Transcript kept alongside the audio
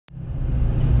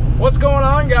What's going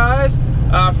on, guys?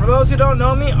 For those who don't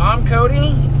know me, I'm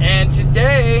Cody, and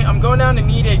today I'm going down to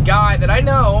meet a guy that I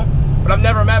know, but I've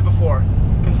never met before.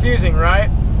 Confusing, right?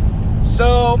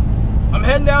 So I'm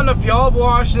heading down to Puyallup,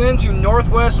 Washington to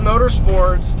Northwest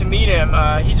Motorsports to meet him.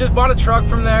 He just bought a truck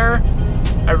from there.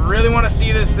 I really want to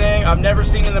see this thing. I've never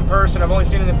seen it in person. I've only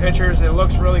seen it in pictures. It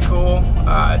looks really cool.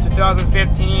 It's a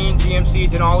 2015 GMC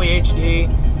Denali HD.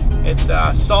 It's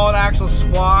solid axle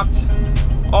swapped.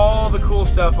 All the cool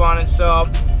stuff on it. So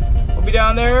we'll be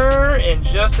down there in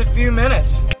just a few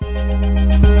minutes.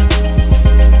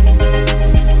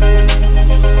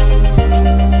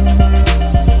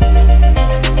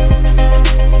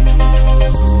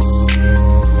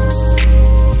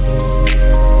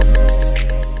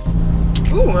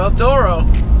 Ooh, El Toro.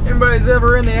 Anybody's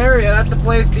ever in the area, that's the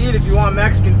place to eat if you want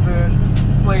Mexican food.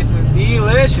 The place is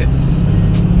delicious.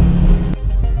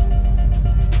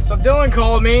 So Dylan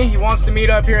called me. He wants to meet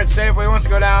up here at Safeway. He wants to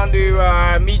go down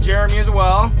to meet Jeremy as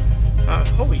well.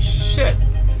 Holy shit.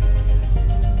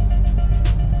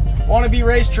 Wannabe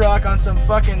race truck on some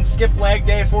fucking skip leg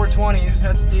day 420s.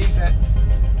 That's decent.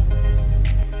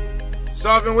 So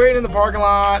I've been waiting in the parking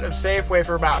lot of Safeway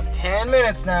for about 10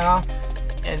 minutes now.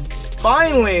 And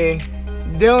finally,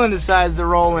 Dylan decides to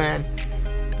roll in.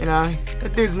 You know,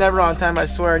 that dude's never on time, I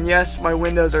swear. And yes, my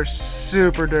windows are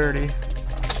super dirty.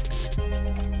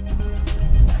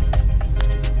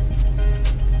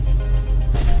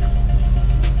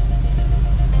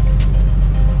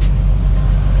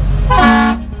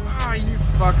 Oh, you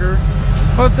fucker.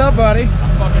 What's up, buddy? I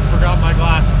fucking forgot my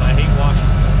glasses. I hate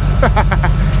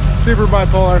watching. Super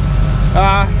bipolar.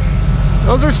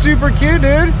 Those are super cute,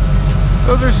 dude.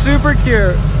 Those are super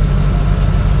cute.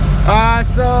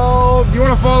 So do you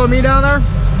want to follow me down there?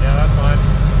 Yeah, that's fine.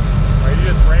 Are you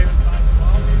just braving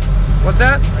 512? What's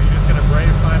that? Are you just gonna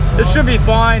brave 512? This should be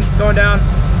fine going down.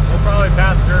 We'll probably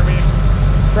pass Jeremy.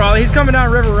 Probably. He's coming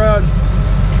down River Road.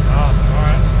 Oh,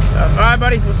 alright. Alright,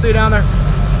 buddy. We'll see you down there.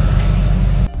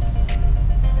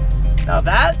 Now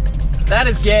that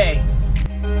is gay.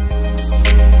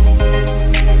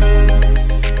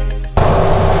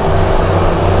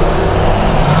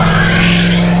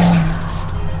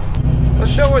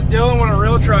 Let's show what Dylan what a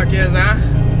real truck is, huh?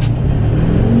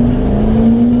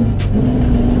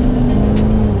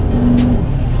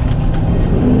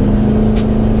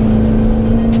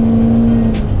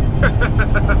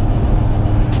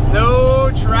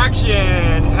 No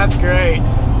traction. That's great.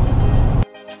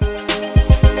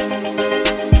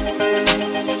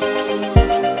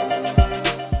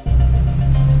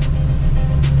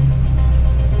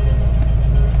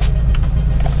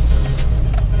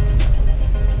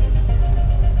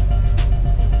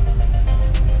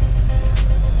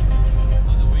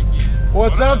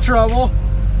 What's up, Trouble?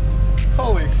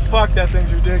 Holy fuck, that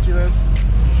thing's ridiculous.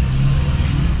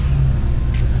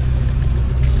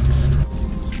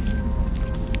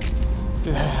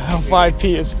 Dude, that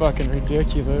L5P is fucking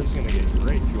ridiculous. It's gonna get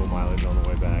great fuel mileage on the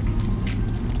way back.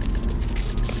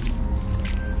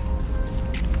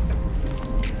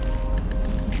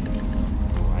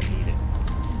 Oh, I need it.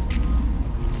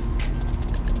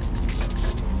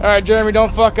 Alright, Jeremy,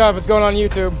 don't fuck up. It's going on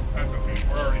YouTube. That's okay.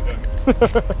 We're already done.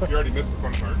 You already missed the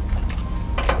fun part.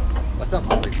 What's up,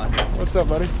 Monty? What's up,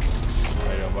 buddy?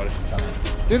 How you doing, buddy?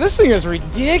 Dude, this thing is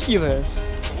ridiculous.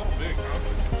 It's a little big, huh?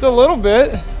 It's a little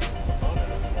bit.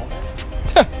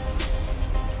 What's on there?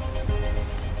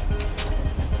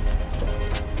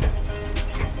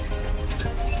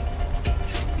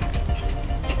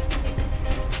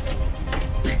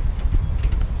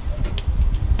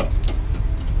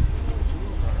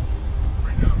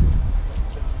 Right now.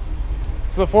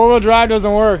 So the four-wheel drive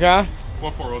doesn't work, huh?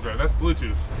 What four-wheel drive? That's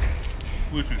Bluetooth.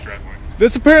 Bluetooth drive line.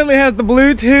 This apparently has the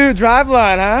Bluetooth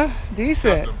driveline, huh?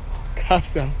 Decent.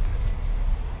 Custom.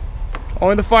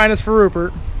 Only the finest for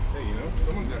Rupert. Hey, you know,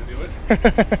 someone's got to do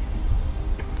it.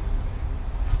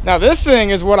 Now this thing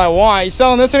is what I want. You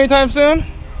selling this anytime soon?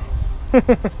 The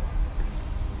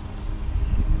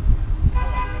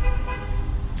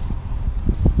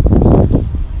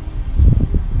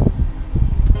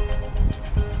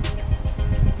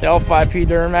L5P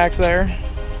Duramax there.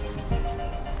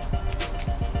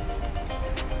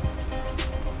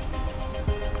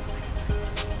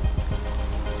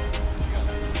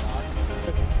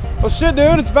 Well shit,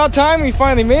 dude, it's about time we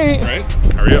finally meet. Right?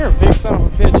 Hurry You're a up. big son of a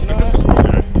bitch, you know This is that?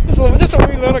 cool, guy. Just a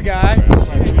wee little guy.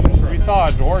 We saw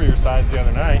a door your size the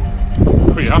other night.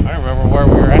 Oh, yeah. I remember where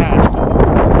we were at.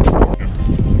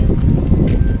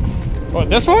 What,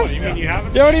 this one? You mean you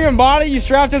haven't? You haven't even bought it? You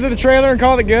strapped it to the trailer and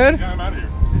called it good? Yeah, I'm out of here.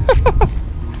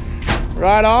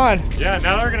 Right on. Yeah,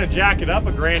 now they're gonna jack it up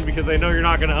 $1,000 because they know you're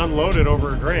not gonna unload it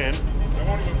over $1,000. I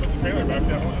won't even put the trailer back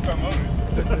down. We'll just unload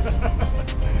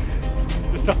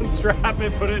it. Just unstrap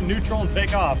it, put it in neutral, and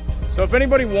take off. So if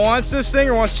anybody wants this thing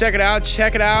or wants to check it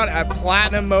out at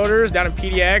Platinum Motors down in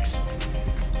PDX.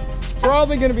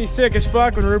 Probably gonna be sick as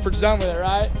fuck when Rupert's done with it,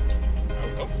 right? I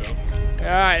would hope so.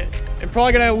 All right, and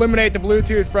probably gonna eliminate the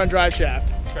Bluetooth front drive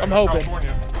shaft. Okay, I'm hoping.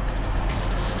 California.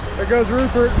 There goes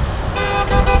Rupert.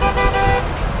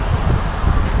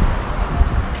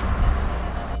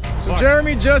 So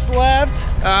Jeremy just left,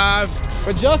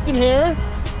 but Justin here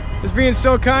is being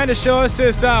so kind to show us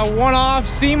this one-off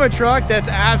Sema truck that's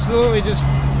absolutely just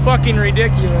fucking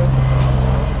ridiculous.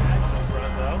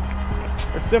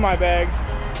 The semi bags.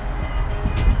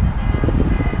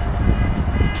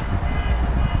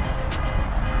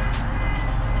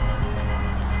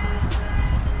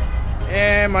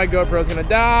 And my GoPro's gonna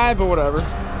die, but whatever.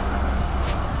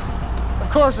 Of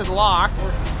course it's locked.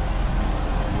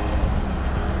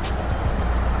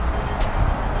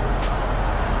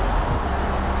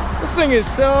 This thing is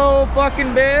so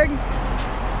fucking big. You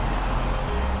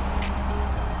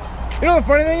know what the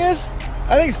funny thing is?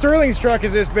 I think Sterling's truck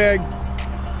is this big.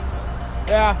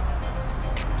 Yeah.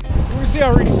 You can see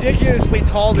how ridiculously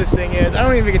tall this thing is. I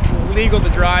don't even think it's legal to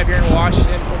drive here in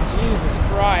Washington, but Jesus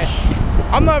Christ.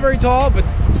 I'm not very tall, but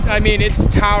I mean, it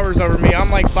towers over me. I'm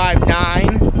like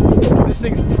 5'9". This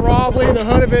thing's probably, the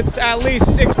hood of it's at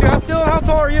least 6'2". Dylan, how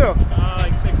tall are you?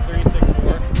 Like 6'3",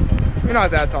 6'4". You're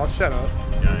not that tall, shut up.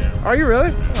 Yeah. Are you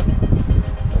really? Oh,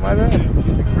 my bad.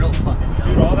 Dude, the grill fucking dumb.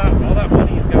 Dude, all that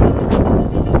money, he's got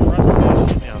some rusted ass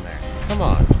shit down there. Come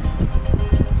on.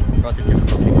 Brought the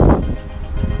typical scene.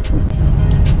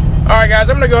 All right, guys,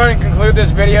 I'm gonna go ahead and conclude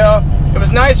this video. It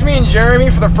was nice meeting Jeremy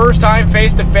for the first time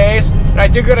face to face, and I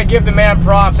do gotta give the man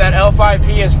props. That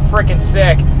L5P is freaking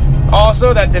sick.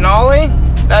 Also, that Denali,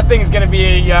 that thing's gonna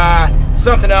be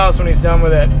something else when he's done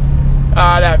with it.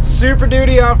 That Super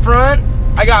Duty up front,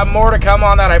 I got more to come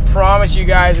on that, I promise you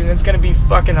guys, and it's gonna be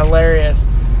fucking hilarious.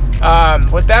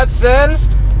 With that said,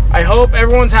 I hope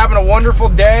everyone's having a wonderful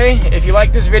day. If you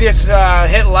like this video,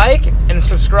 hit like and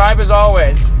subscribe as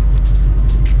always.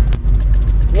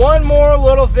 One more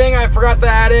little thing I forgot to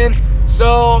add in.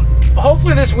 So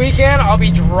hopefully this weekend I'll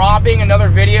be dropping another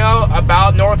video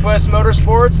about Northwest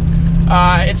Motorsports.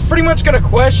 It's pretty much going to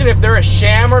question if they're a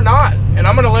sham or not, and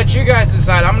I'm going to let you guys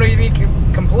decide. I'm going to be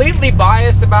completely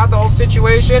biased about the whole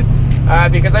situation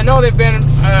because I know they've been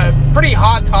a pretty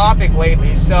hot topic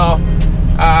lately. So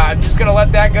I'm just going to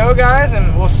let that go, guys,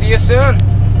 and we'll see you soon.